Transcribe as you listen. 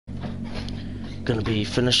Gonna be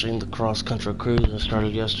finishing the cross-country cruise that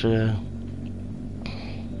started yesterday.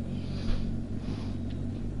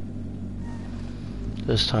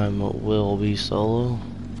 This time it will be solo.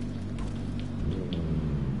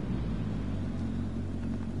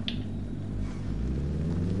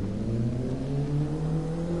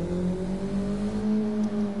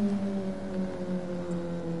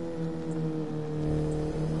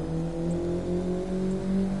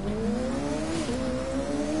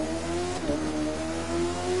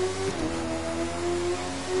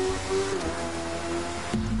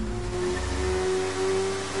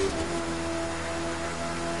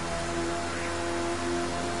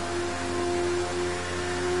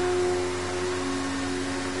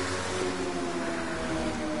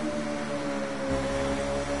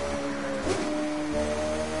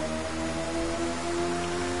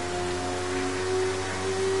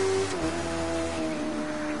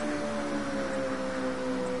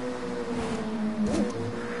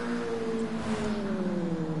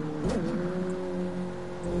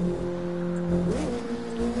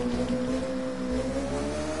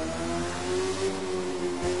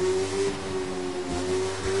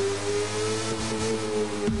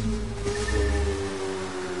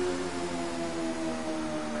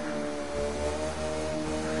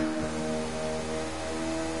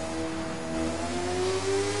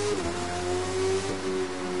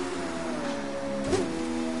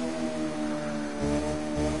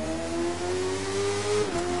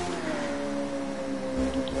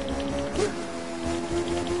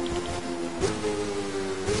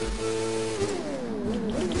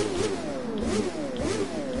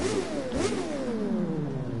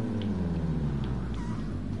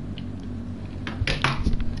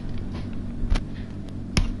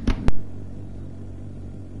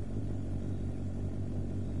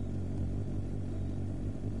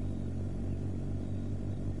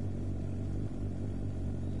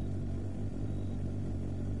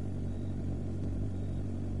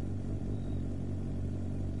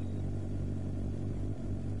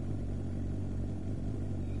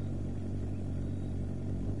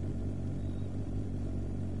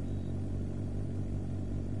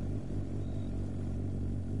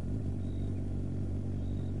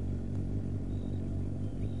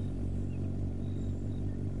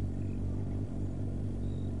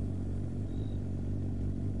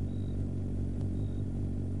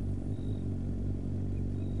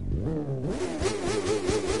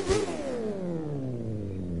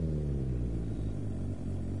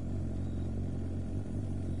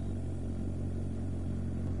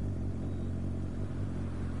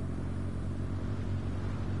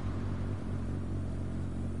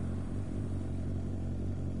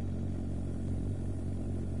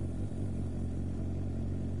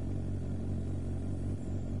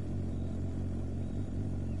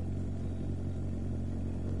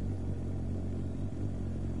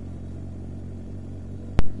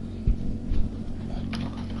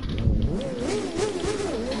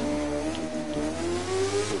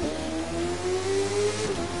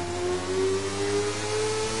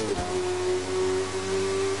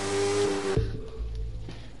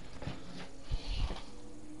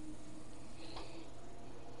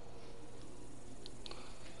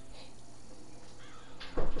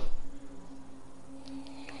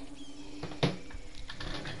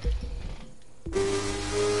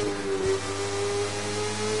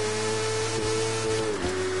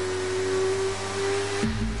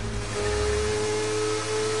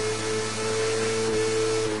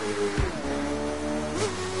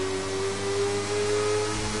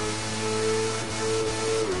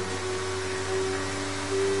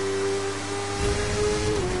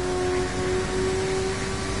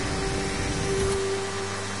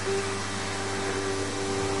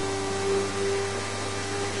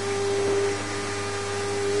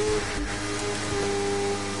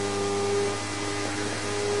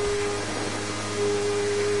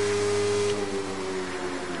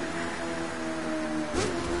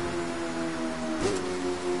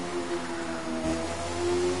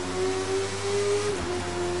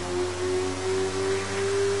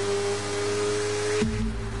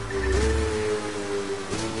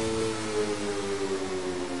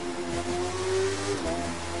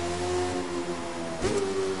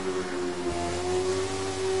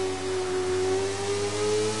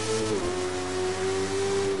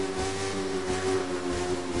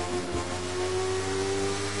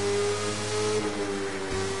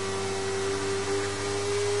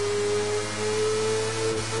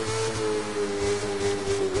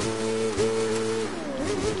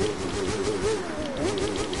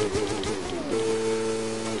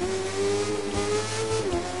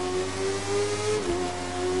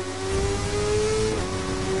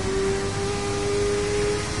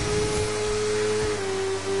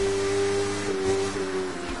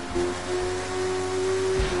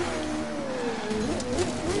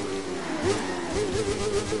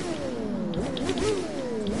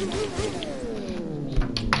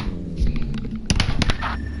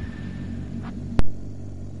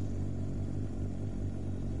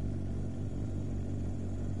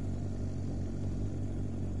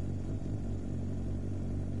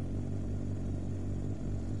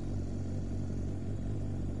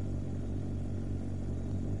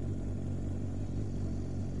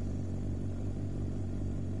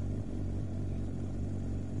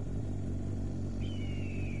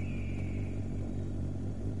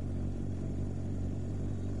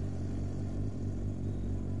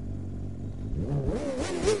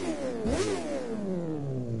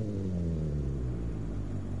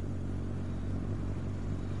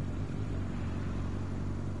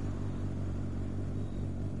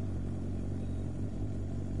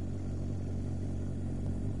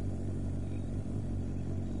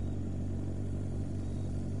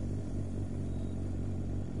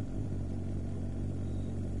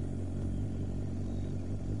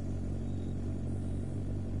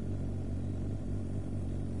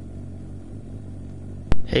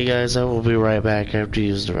 Hey guys, I will be right back. I have to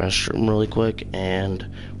use the restroom really quick,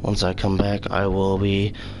 and once I come back, I will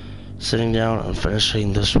be sitting down and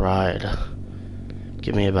finishing this ride.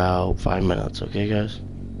 Give me about 5 minutes, okay guys?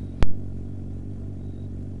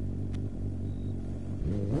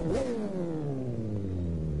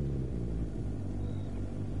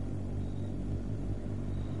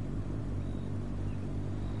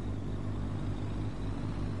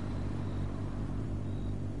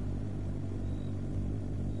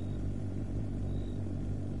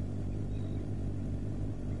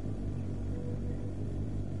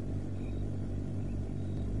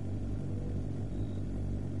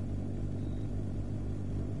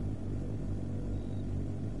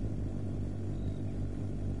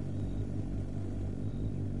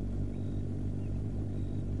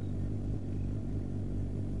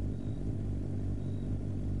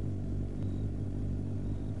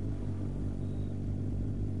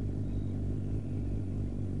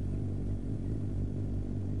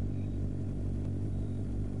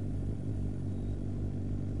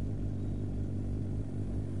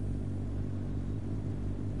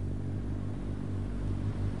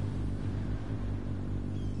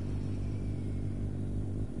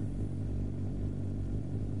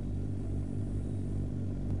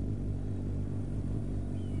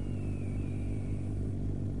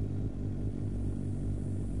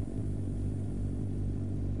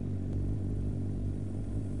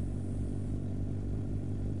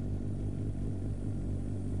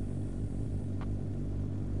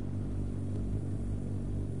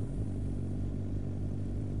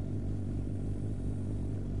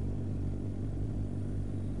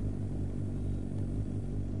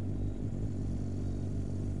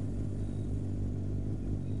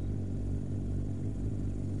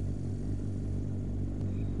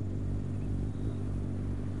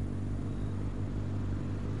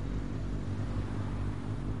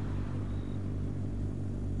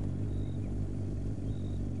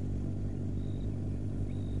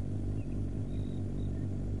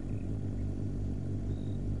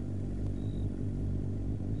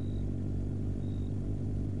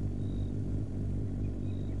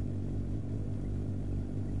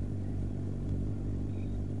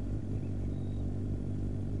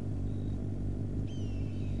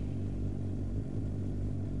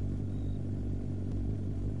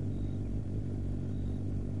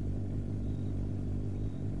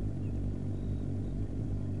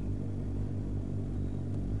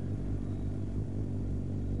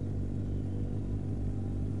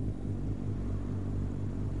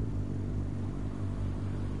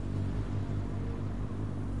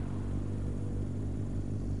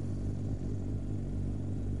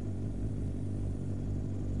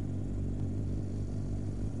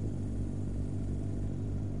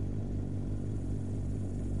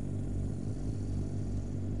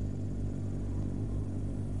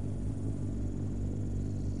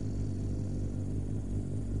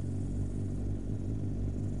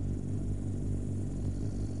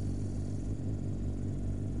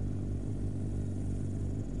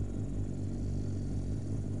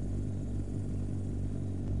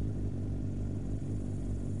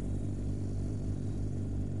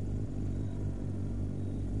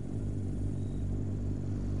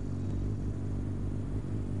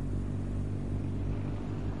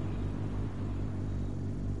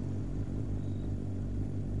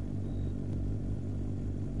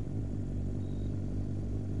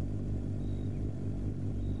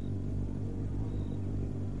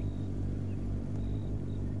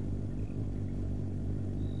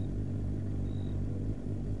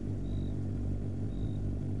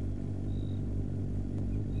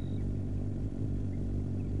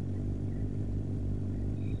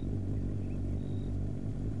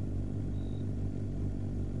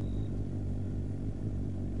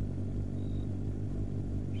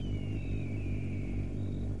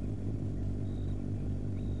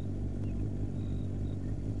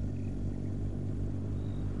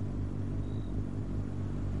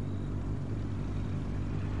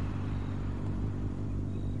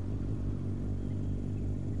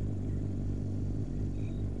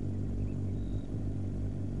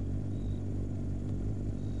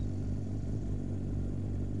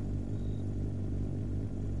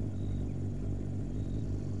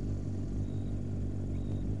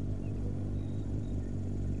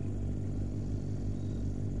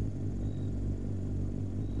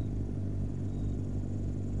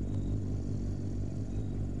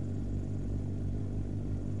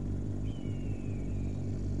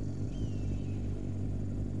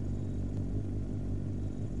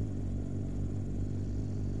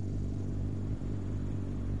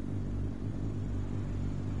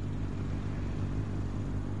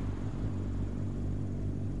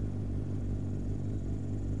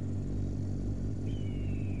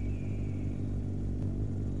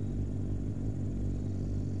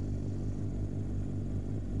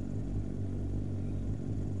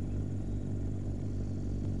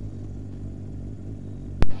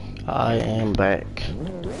 I am back.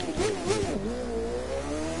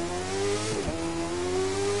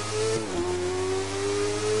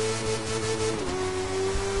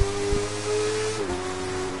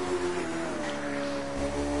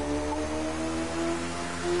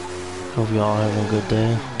 Hope y'all having a good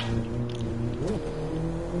day.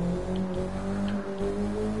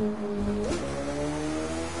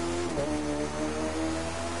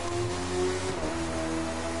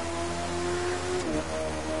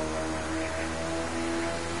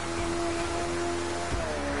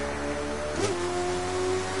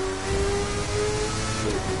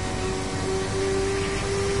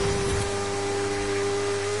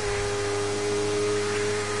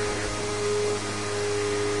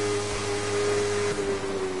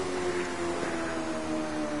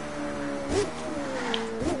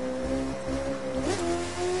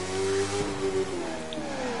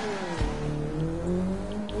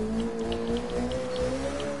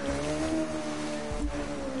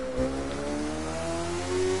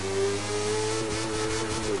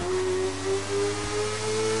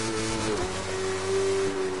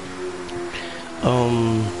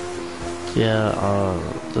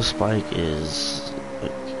 This bike is,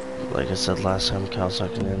 like I said last time,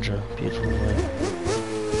 Kawasaki Ninja. Beautiful bike.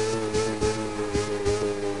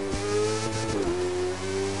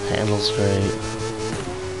 Handles great.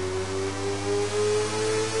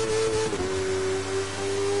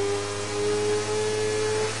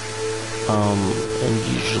 And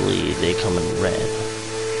usually they come in red.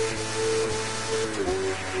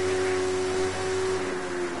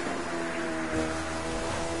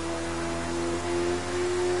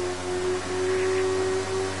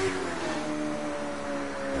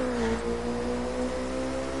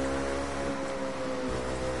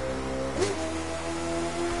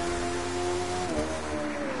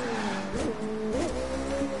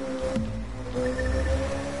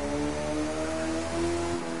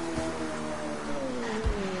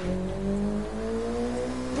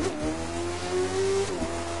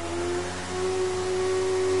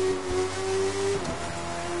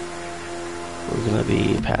 We're gonna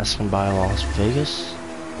be passing by Las Vegas.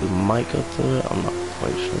 We might go through it, I'm not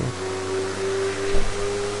quite sure.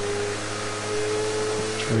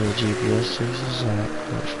 Sure the GPS takes us, I'm not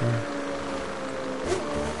quite sure.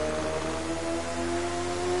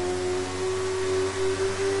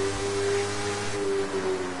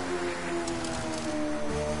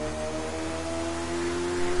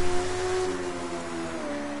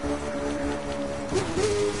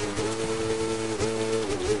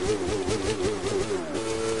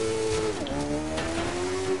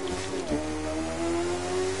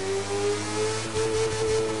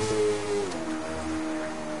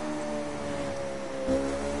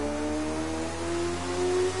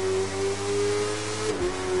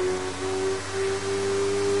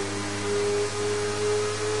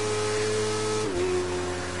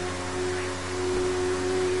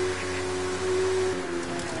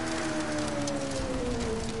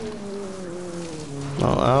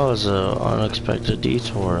 Well, that was an unexpected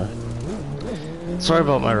detour. Sorry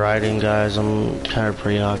about my riding, guys. I'm kind of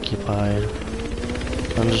preoccupied.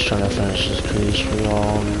 I'm just trying to finish this cruise for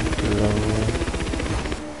y'all and get it over with.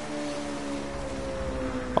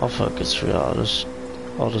 I'll focus for y'all.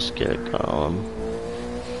 I'll just get it going.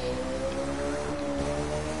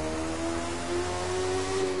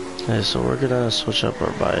 Okay, so we're gonna switch up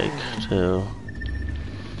our bike to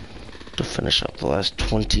finish up the last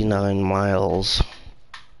 29 miles.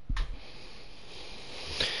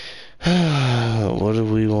 What do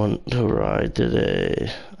we want to ride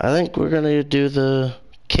today? I think we're gonna do the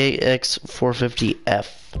KX450F.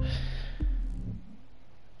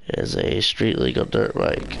 It is a street legal dirt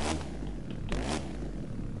bike.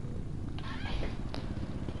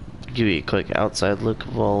 Give you a quick outside look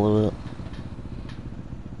of all of it.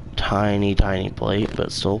 Tiny plate,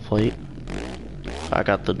 but still plate. I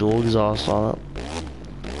got the dual exhaust on it.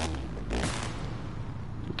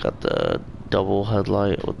 Got the double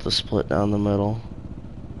headlight with the split down the middle.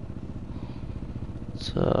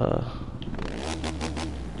 It's a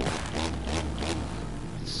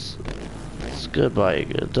good bike.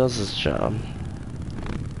 It does its job.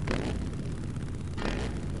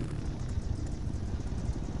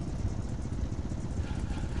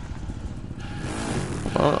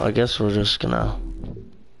 Well, I guess we're just gonna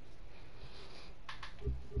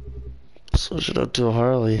switch it up to a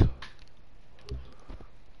Harley.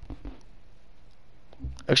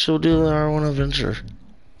 Actually, we'll do the R1 Adventure.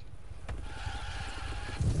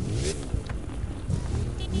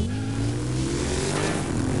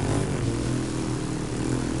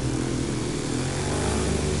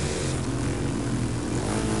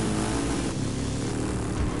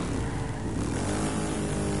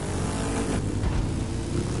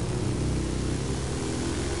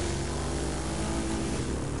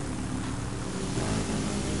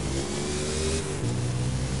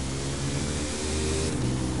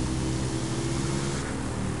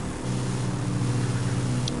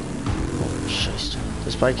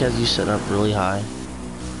 bike has you sitting up really high.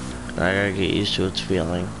 And I gotta get used to its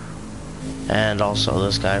feeling. And also,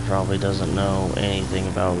 this guy probably doesn't know anything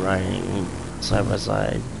about riding side by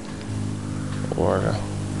side or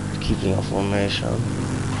keeping a formation.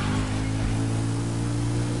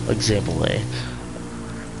 Example A.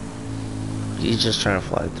 He's just trying to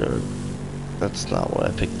fly through it. That's not what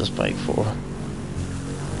I picked this bike for.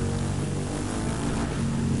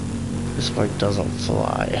 This bike doesn't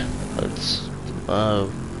fly. It's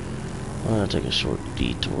I'm gonna take a short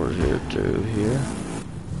detour here through here.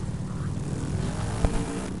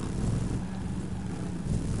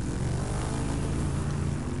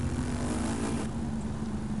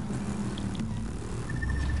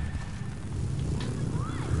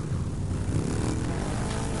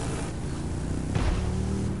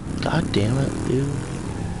 God damn it, dude.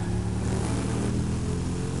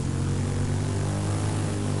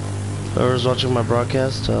 Whoever's watching my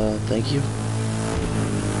broadcast, thank you.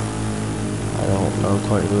 I don't know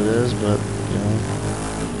quite who it is, but, you know.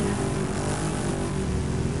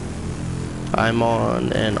 I'm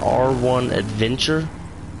on an R1 Adventure.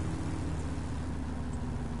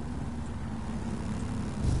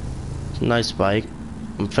 Nice bike.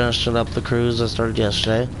 I'm finishing up the cruise I started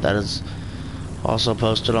yesterday. That is also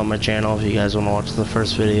posted on my channel if you guys want to watch the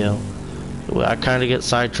first video. I kind of get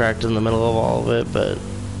sidetracked in the middle of all of it, but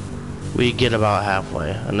we get about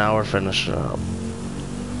halfway, and now we're finishing up.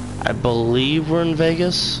 I believe we're in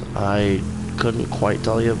Vegas. I couldn't quite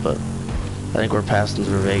tell you, but I think we're passing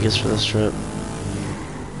through Vegas for this trip.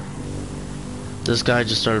 This guy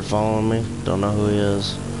just started following me. Don't know who he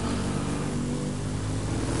is.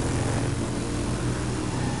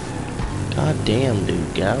 God damn,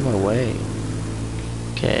 dude. Get out of my way.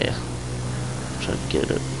 Okay. Try to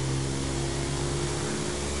get it.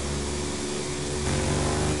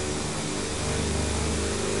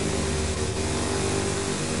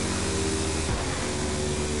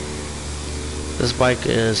 This bike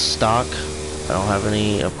is stock. I don't have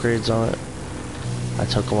any upgrades on it. I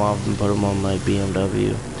took them off and put them on my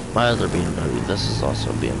BMW. My other BMW. This is also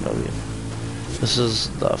a BMW. This is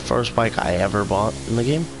the first bike I ever bought in the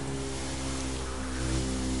game.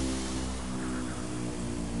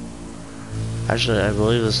 Actually, I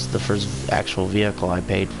believe this is the first actual vehicle I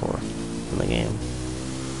paid for in the game.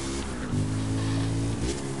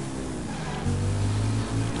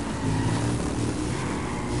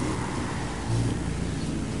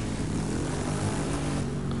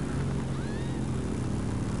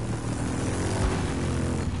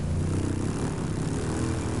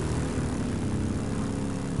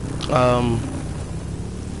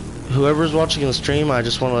 Whoever's watching the stream, I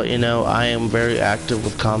just want to let you know I am very active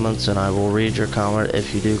with comments, and I will read your comment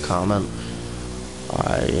if you do comment.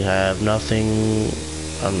 I have nothing,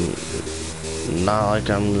 I'm not like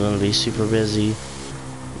I'm gonna be super busy.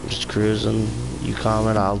 I'm just cruising. You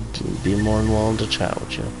comment, I'll be more than willing to chat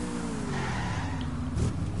with you.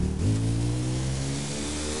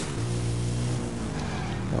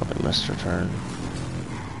 Oh, I missed her turn.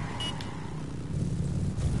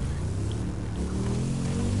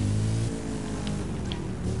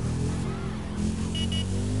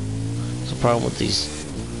 Problem with these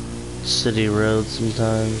city roads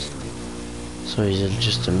sometimes, so easy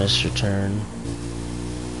just to miss your turn.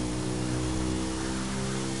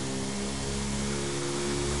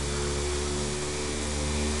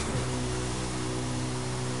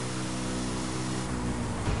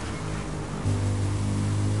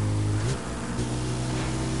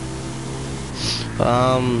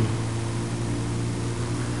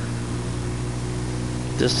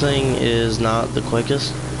 This thing is not the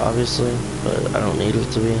quickest, obviously, but I don't need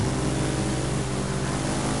it to be.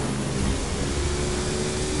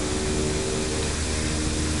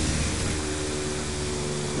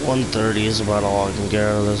 $130 is about all I can get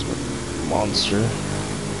out of this monster.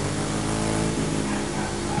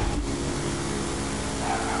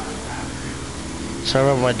 Sorry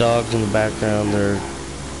about my dogs in the background, they're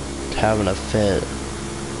having a fit.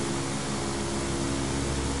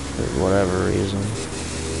 For whatever reason.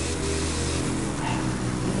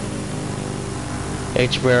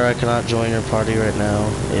 H-Bear, I cannot join your party right now,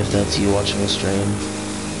 if that's you watching the stream.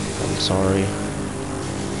 I'm sorry.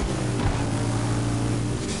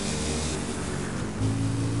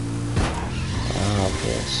 Ah,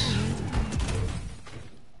 yes.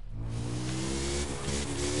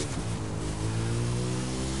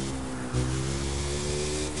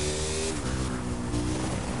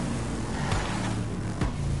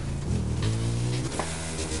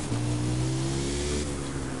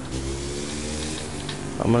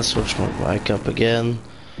 I'm gonna switch my bike up again,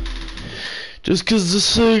 just cause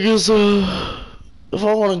this thing is if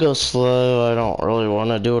I want to go slow, I don't really want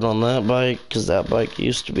to do it on that bike, because that bike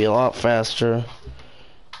used to be a lot faster.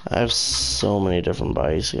 I have so many different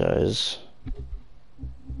bikes, guys.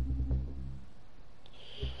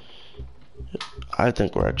 I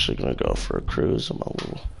think we're actually going to go for a cruise on my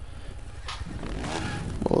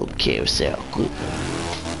little carousel.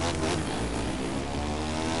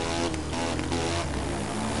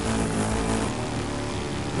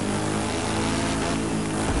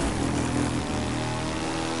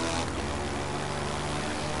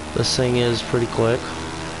 This thing is pretty quick.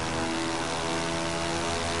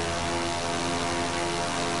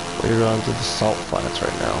 We're going to the salt flats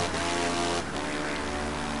right now.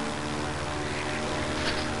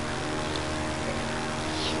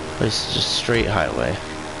 This is just straight highway.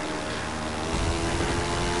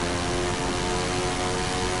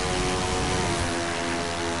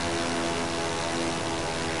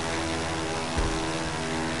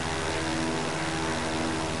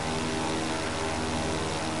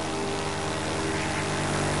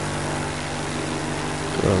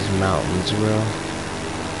 Those mountains, bro.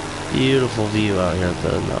 Beautiful view out here at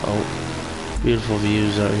the beautiful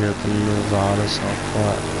views out here at the Nevada Salt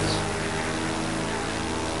Flats.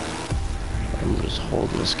 I'm just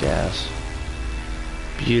holding this gas.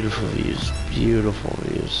 Beautiful views, beautiful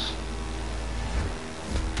views.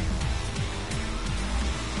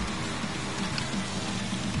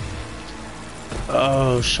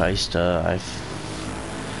 Oh, Shysta.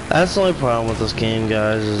 That's the only problem with this game,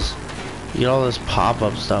 guys, is you get all this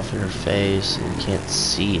pop-up stuff in your face and you can't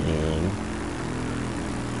see anything.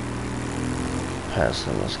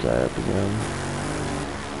 Passing this guy up again.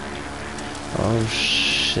 Oh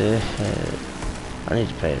shit. I need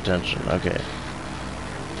to pay attention. Okay.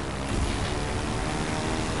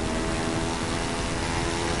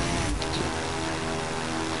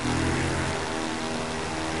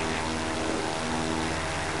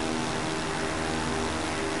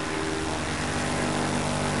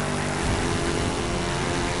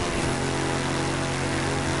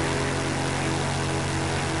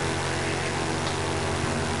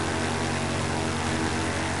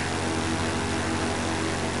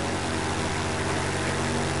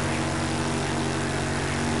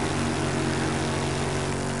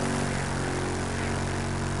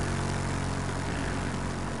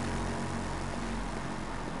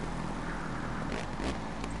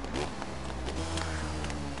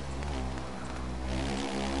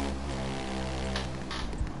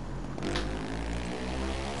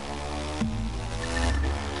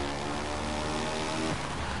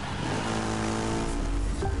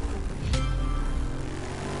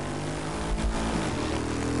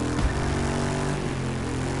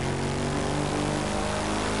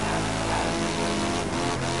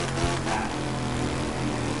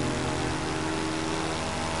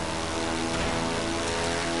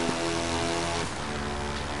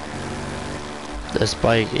 This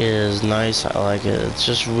bike is nice, I like it. It's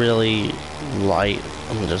just really light.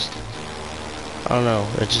 I don't know,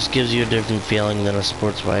 it just gives you a different feeling than a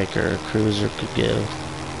sports bike or a cruiser could give.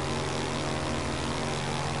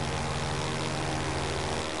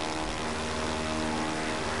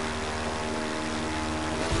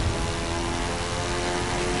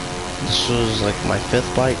 This was like my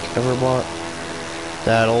 5th bike ever bought.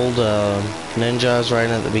 That old Ninja I was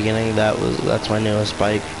riding at the beginning, that's my newest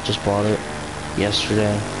bike. Just bought it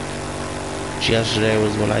yesterday. Yesterday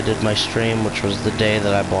was when I did my stream, which was the day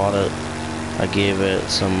that I bought it. I gave it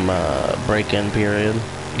some break-in period,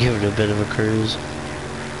 give it a bit of a cruise.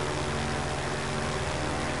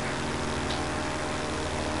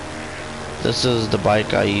 This is the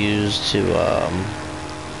bike I used to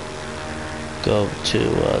go to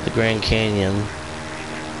the Grand Canyon,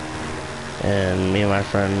 and me and my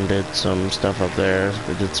friend did some stuff up there.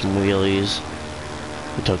 We did some wheelies.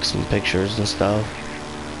 We took some pictures and stuff.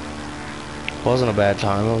 Wasn't a bad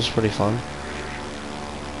time, it was pretty fun.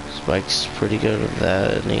 This bike's pretty good at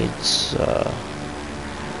that. It needs, I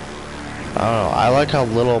don't know, I like how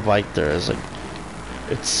little bike there is. Like,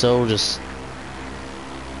 it's so just,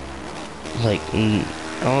 like, I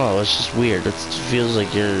don't know, it's just weird. It feels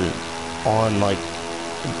like you're on, like,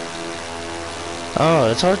 I don't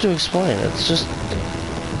know, it's hard to explain. It's just,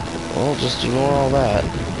 well, just ignore all that.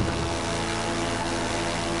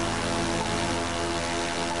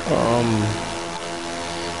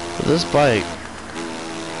 This bike,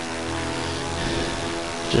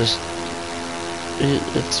 just,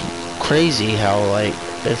 it's crazy how, like,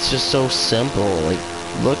 it's just so simple. Like,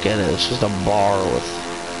 look at it, it's just a bar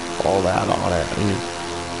with all that on it.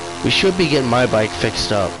 And we should be getting my bike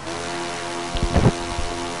fixed up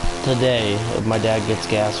today if my dad gets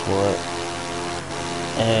gas for it.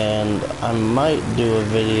 And I might do a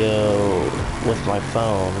video with my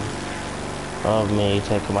phone of me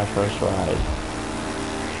taking my first ride.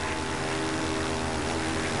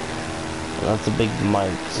 And that's a big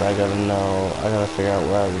mic, because I gotta figure out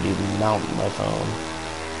where I would even mount my phone.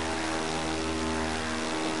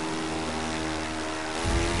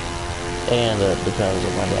 And it depends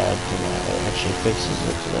if my dad can actually fixes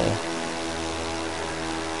it today.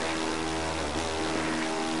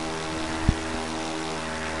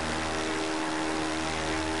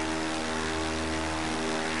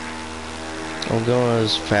 I'm going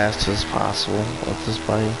as fast as possible with this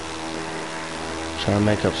bike. Trying to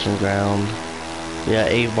make up some ground. Yeah,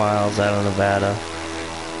 8 miles out of Nevada.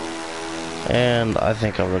 And I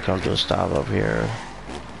think I'm gonna come to a stop up here.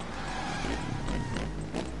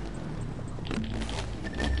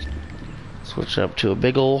 Switch up to a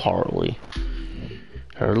big old Harley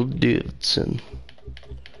Davidson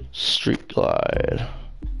Street Glide.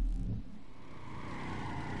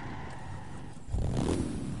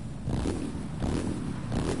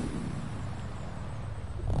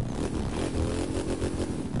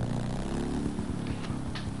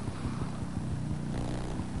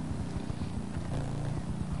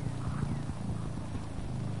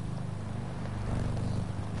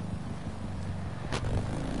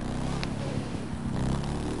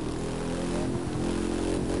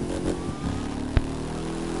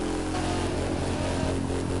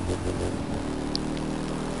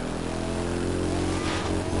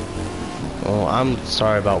 Well, I'm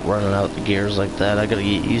sorry about running out the gears like that. I gotta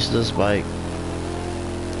get used to this bike.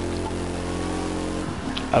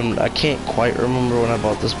 I can't quite remember when I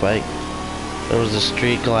bought this bike. There was a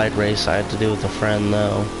street glide race I had to do with a friend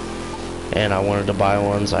though. And I wanted to buy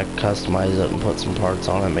one so I could customize it and put some parts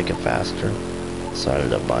on it and make it faster. So I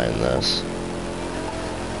ended up buying this.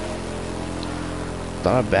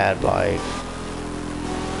 Not a bad bike.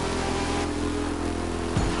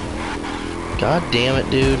 God damn it,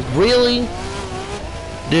 dude. Really?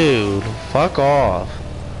 Dude, fuck off.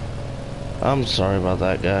 I'm sorry about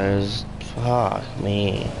that, guys. Fuck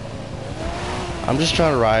me. I'm just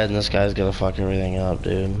trying to ride and this guy's gonna fuck everything up,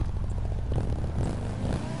 dude.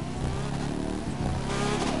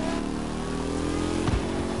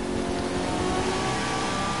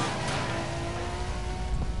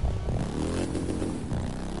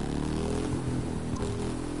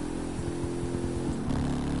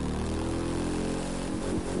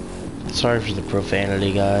 Sorry for the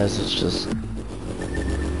profanity, guys. It's just...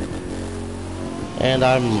 And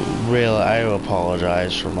I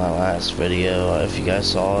apologize for my last video. If you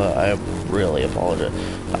guys saw it, I really apologize.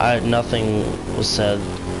 Nothing was said.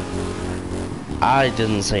 I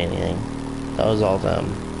didn't say anything. That was all them.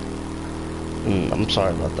 I'm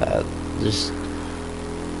sorry about that. Just...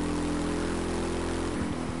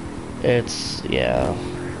 It's... yeah.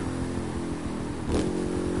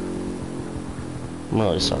 I'm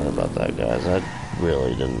really sorry about that, guys. I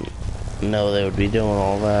really didn't know they would be doing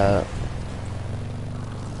all that.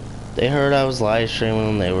 They heard I was live streaming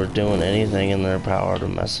and they were doing anything in their power to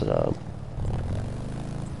mess it up.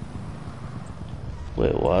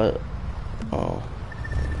 Wait, what? Oh.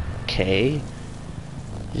 Okay.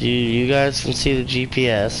 You guys can see the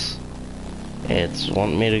GPS. It's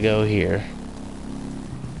wanting me to go here.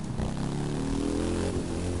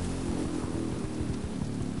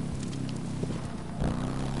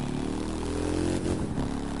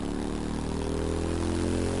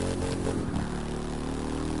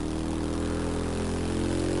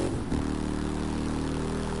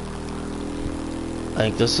 I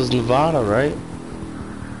think this is Nevada, right?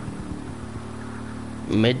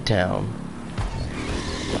 Midtown.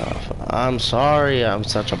 I'm sorry, I'm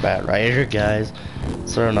such a bad rider, guys.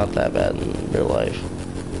 So they're not that bad in real life.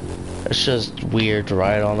 It's just weird to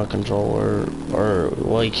ride on a controller, or,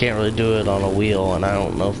 well, you can't really do it on a wheel, and I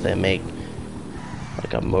don't know if they make,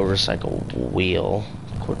 like, a motorcycle wheel,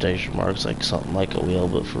 quotation marks, like something like a wheel,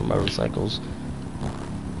 but for motorcycles.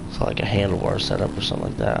 So like a handlebar setup or something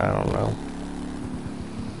like that, I don't know.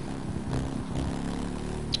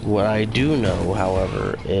 What I do know,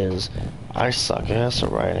 however, is I suck ass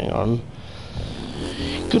at riding on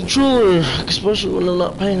controller, especially when I'm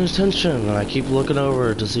not paying attention, and I keep looking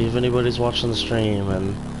over to see if anybody's watching the stream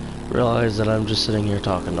and realize that I'm just sitting here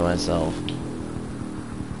talking to myself.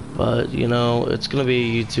 But, you know, it's gonna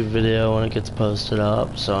be a YouTube video when it gets posted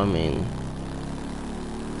up, so I mean,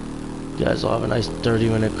 you guys will have a nice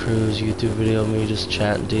 30-minute cruise YouTube video of me just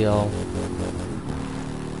chatting to y'all.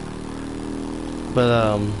 But,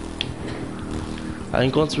 I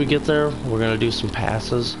think once we get there, we're gonna do some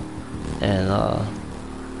passes, and, I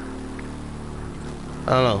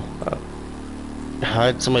don't know,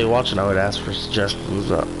 had somebody watching, I would ask for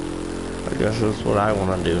suggestions. I guess that's what I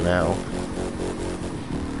want to do now.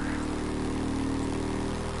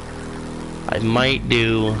 I might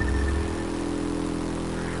do...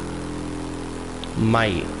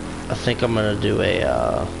 I think I'm gonna do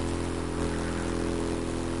a,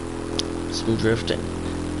 some drifting.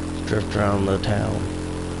 Drift around the town.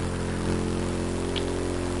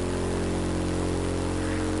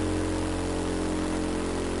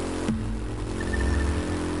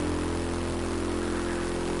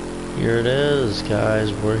 Here it is,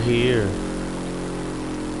 guys. We're here.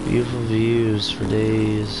 Beautiful views for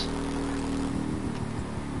days.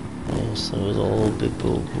 Yes, those old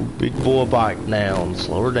big boy bike down.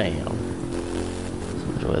 Slow her down.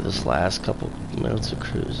 Enjoy this last couple minutes of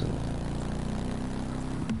cruising.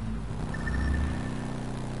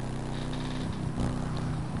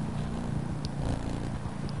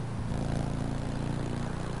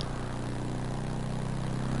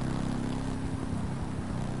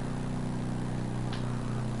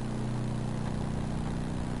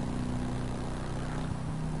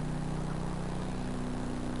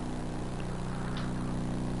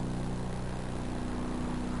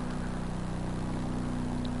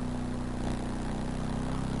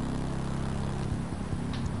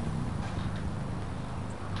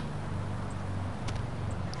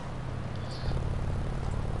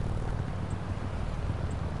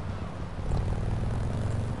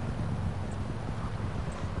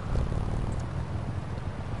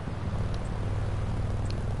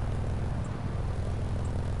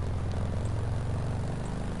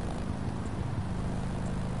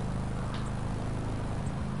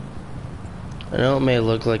 I know it may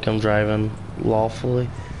look like I'm driving lawfully,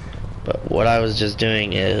 but what I was just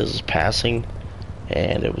doing is passing,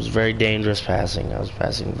 and it was very dangerous passing. I was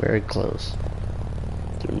passing very close.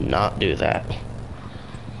 Do not do that.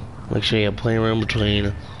 Make sure you have plenty of room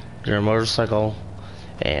between your motorcycle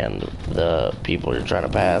and the people you're trying to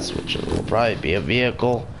pass, which will probably be a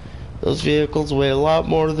vehicle. Those vehicles weigh a lot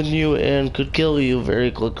more than you and could kill you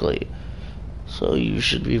very quickly. So you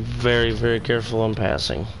should be very, very careful in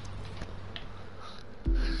passing.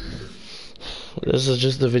 This is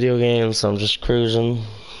just a video game, so I'm just cruising.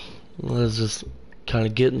 I was just kind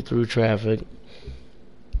of getting through traffic.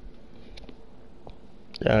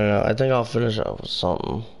 I don't know, I think I'll finish off with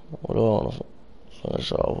something. What do I want to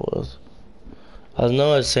finish off with? I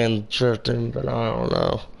know I was saying drifting, but I don't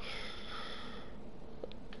know.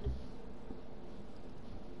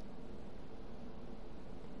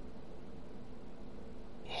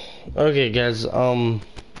 Okay, guys,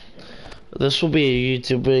 this will be a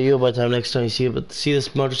YouTube video by the time next time you see it, but see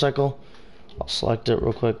this motorcycle? I'll select it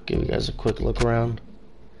real quick, give you guys a quick look around.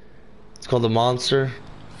 It's called the Monster.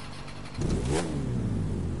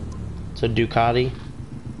 It's a Ducati.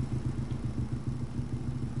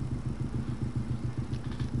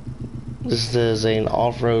 This is an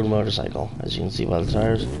off-road motorcycle, as you can see by the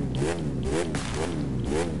tires.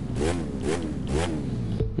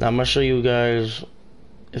 Now I'm gonna show you guys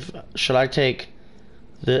should I take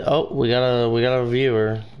the we got a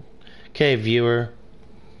viewer. Okay, viewer.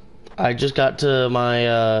 I just got to my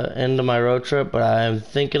end of my road trip, but I'm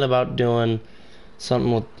thinking about doing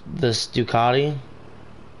something with this Ducati.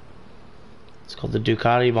 It's called the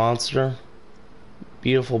Ducati Monster.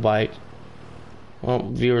 Beautiful bike. Well,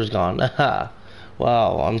 viewer's gone.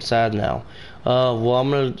 Wow, I'm sad now.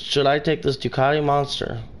 Well, should I take this Ducati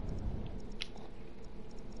Monster?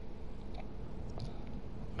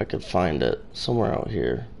 I could find it somewhere out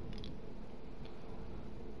here.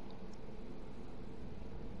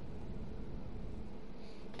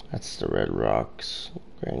 That's the Red Rocks,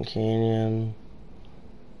 Grand Canyon.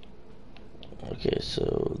 Okay,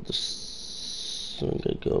 so this, I'm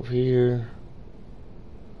gonna go up here.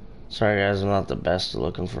 Sorry guys, I'm not the best at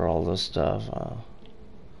looking for all this stuff.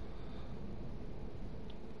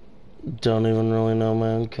 Don't even really know my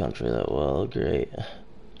own country that well. Great.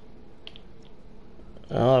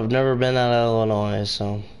 Oh, I've never been out of Illinois,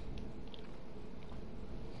 so.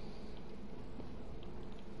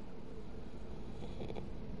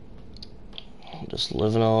 Just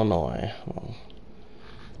live in Illinois. I'll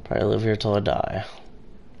probably live here till I die.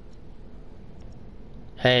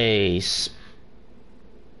 Hey,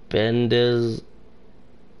 Spendiz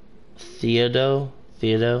Theodo?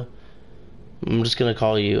 I'm just gonna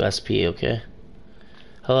call you SP, okay?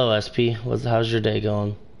 Hello, SP. How's your day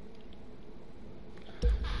going?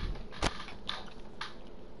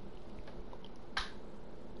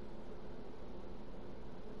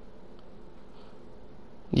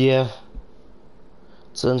 Yeah.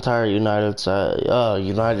 It's the entire United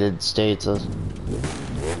States.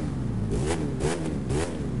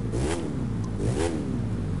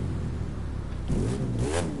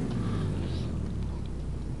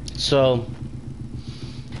 So,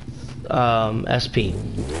 SP.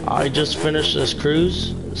 I just finished this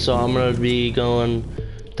cruise, so I'm gonna be going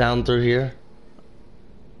down through here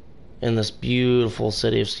in this beautiful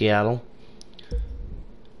city of Seattle,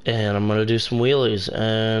 and I'm gonna do some wheelies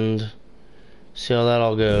and see how that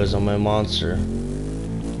all goes on my monster.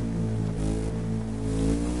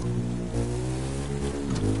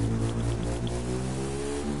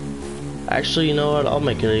 Actually, you know what? I'll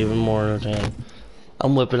make it even more entertaining.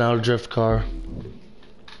 I'm whipping out a drift car.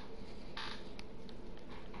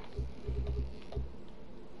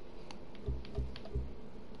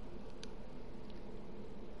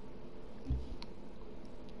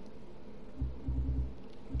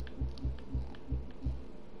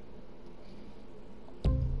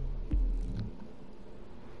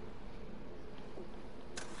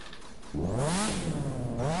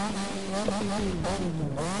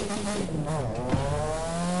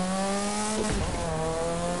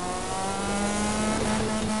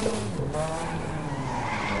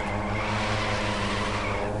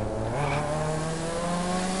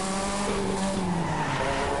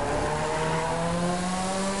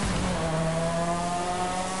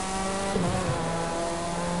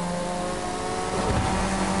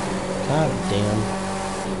 God damn.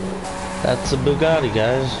 That's a Bugatti,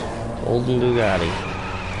 guys. Golden Bugatti.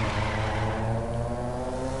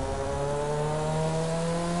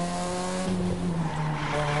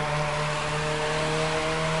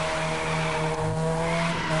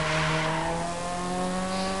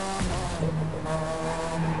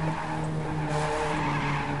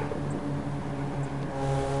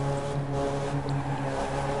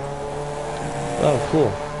 Oh,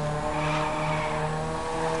 cool.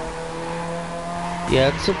 Yeah,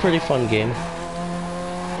 it's a pretty fun game.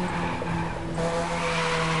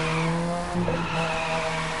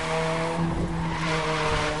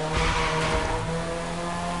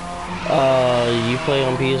 You play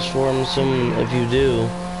on PS4, I'm assuming. If you do,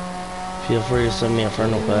 feel free to send me a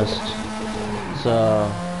friend request. It's,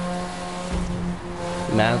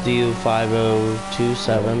 Matthew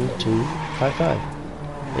 5027255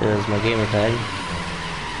 is my gamer tag.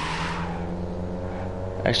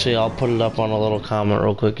 Actually, I'll put it up on a little comment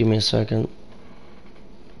real quick. Give me a second.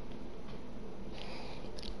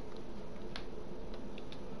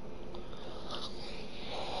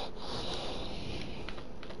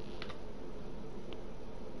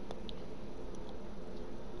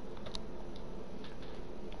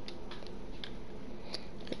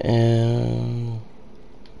 And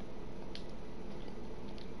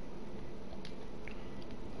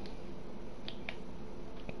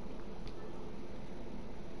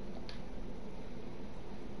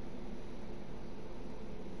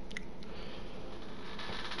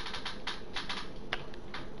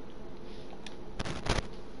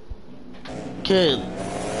okay.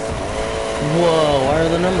 Whoa, why are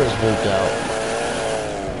the numbers bleeped out?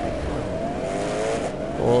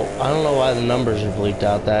 Well, I don't know why the numbers are bleeped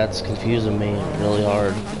out. That's confusing me really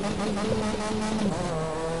hard.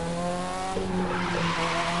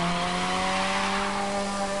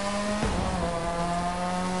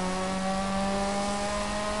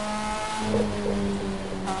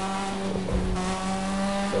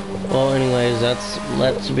 Well, anyways, that's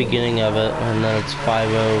the beginning of it, and then it's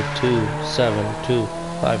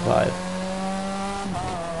 5027255.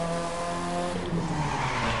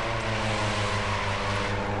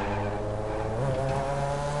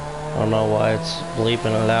 I don't know why it's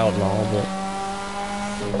bleeping it out and all, but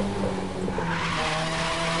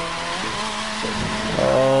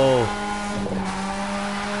oh,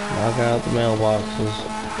 knock out the mailboxes.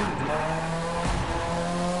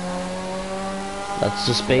 That's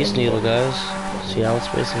the Space Needle, guys. See how it's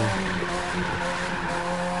spacing.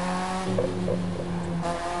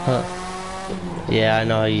 Huh. Yeah, I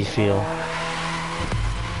know how you feel.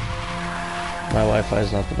 My Wi-Fi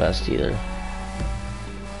is not the best either.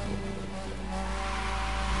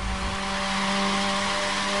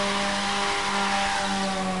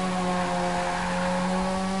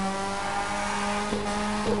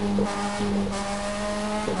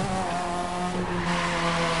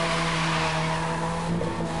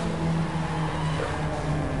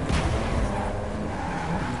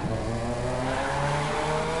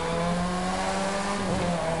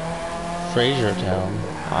 Frasertown.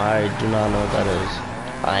 I do not know what that is.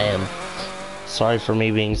 I am sorry for me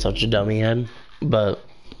being such a dummy head, but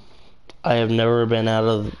I have never been out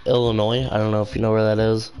of Illinois. I don't know if you know where that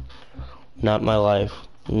is. Not in my life.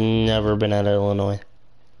 Never been out of Illinois.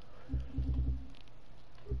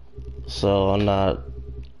 So I'm not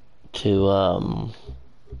too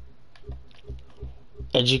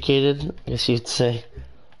educated, I guess you'd say,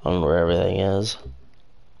 on where everything is.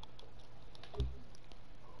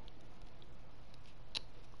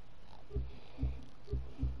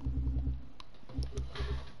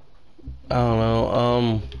 I don't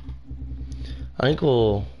know. I think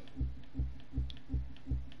we'll.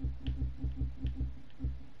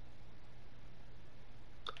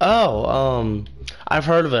 Oh, I've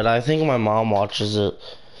heard of it. I think my mom watches it.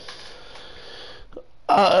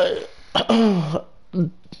 Uh, the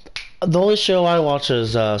only show I watch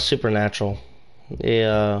is Supernatural.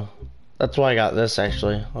 Yeah, that's why I got this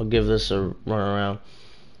actually. I'll give this a run around.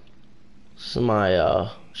 This is my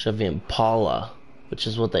Chevy Impala, which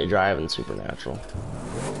is what they drive in Supernatural.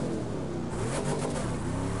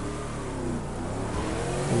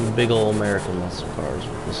 And big old American muscle cars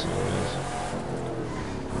with this thing is.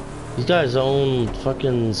 These guys own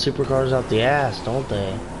fucking supercars out the ass, don't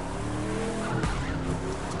they?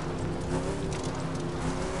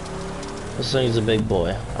 This thing's a big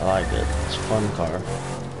boy. I like it. It's a fun car.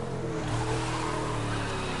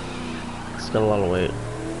 It's got a lot of weight.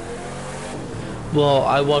 Well,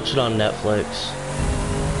 I watch it on Netflix.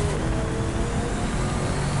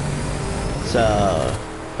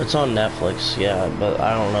 It's on Netflix, yeah, but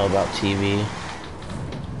I don't know about TV.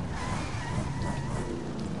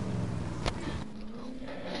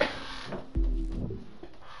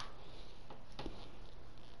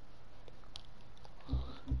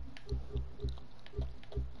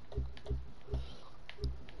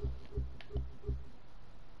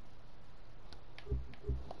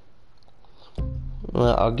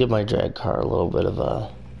 Well, I'll give my drag car a little bit of a...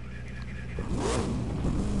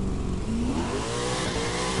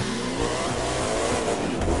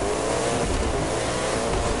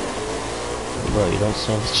 Bro, you don't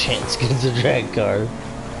stand a chance against a drag car.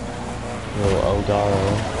 Little Elgato.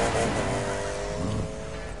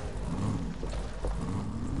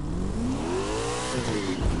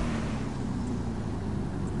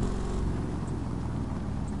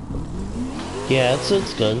 Yeah,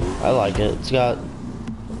 it's good. I like it.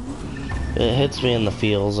 It hits me in the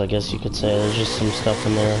feels, I guess you could say. There's just some stuff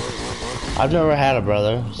in there. I've never had a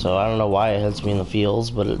brother, so I don't know why it hits me in the feels,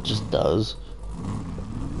 but it just does.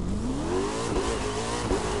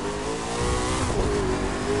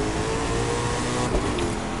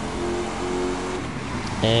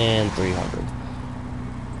 And 300.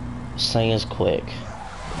 This thing is quick.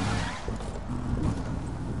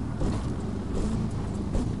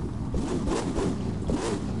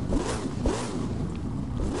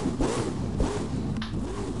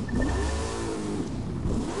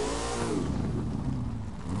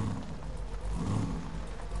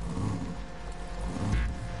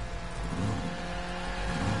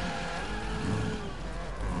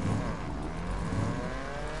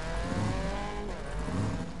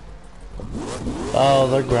 Oh,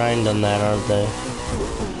 they're grinding that, aren't they?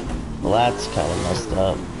 Well, that's kind of messed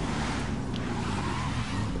up.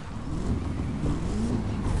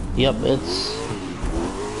 Yep, it's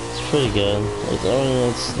pretty good. I mean,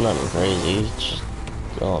 it's nothing crazy. It's just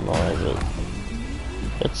Illinois, but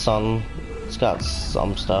it's got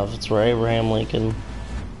some stuff. It's where Abraham Lincoln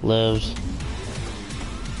lived.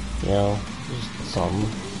 You know, just something.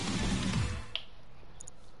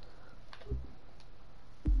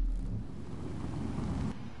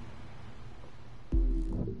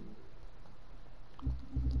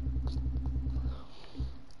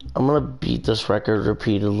 I'm gonna beat this record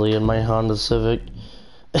repeatedly in my Honda Civic.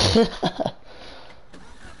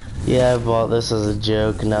 Yeah, I bought this as a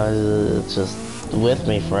joke, now it's just with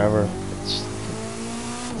me forever.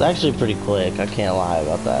 It's actually pretty quick, I can't lie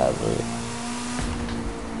about that,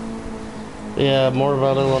 but... Yeah, more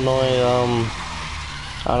about Illinois,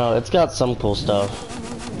 I don't know, it's got some cool stuff.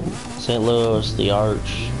 St. Louis, the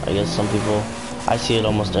Arch, I guess some people... I see it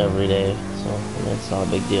almost every day, so I mean, it's not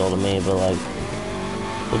a big deal to me, but like...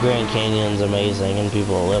 The Grand Canyon's amazing, and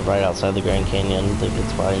people that live right outside the Grand Canyon think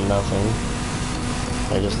it's probably nothing.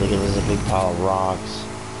 I just think it is a big pile of rocks.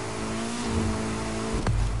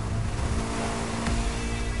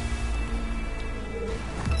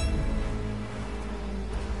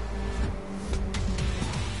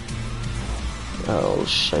 Oh,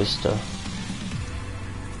 shyster.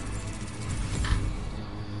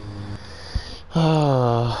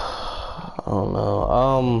 I don't know.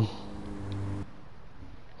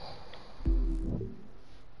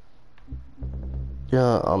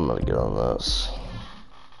 Yeah, I'm gonna get on this.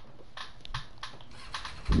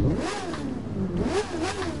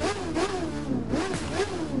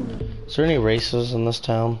 Is there any races in this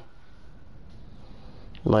town?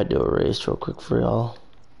 Might do a race real quick for y'all.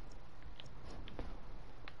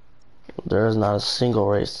 There is not a single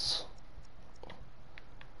race.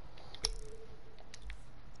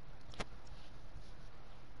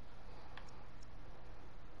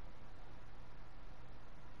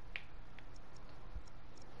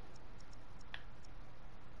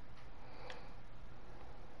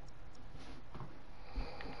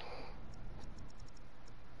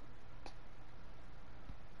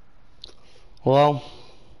 Well,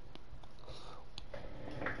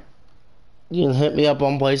 you can hit me up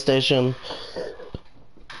on PlayStation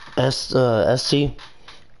ST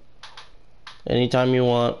anytime you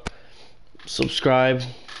want. Subscribe,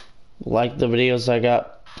 like the videos I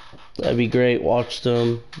got. That'd be great. Watch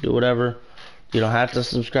them, do whatever. You don't have to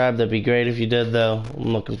subscribe. That'd be great if you did, though.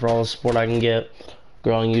 I'm looking for all the support I can get.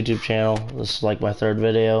 Growing YouTube channel. This is like my 3rd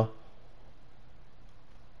video.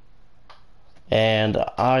 And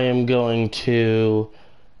I am going to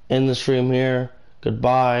end the stream here.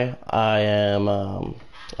 Goodbye. I'll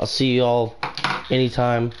see you all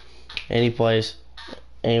anytime, any place,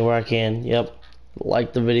 anywhere I can. Yep.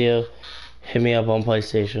 Like the video. Hit me up on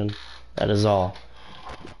PlayStation. That is all.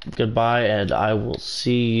 Goodbye, and I will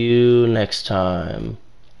see you next time.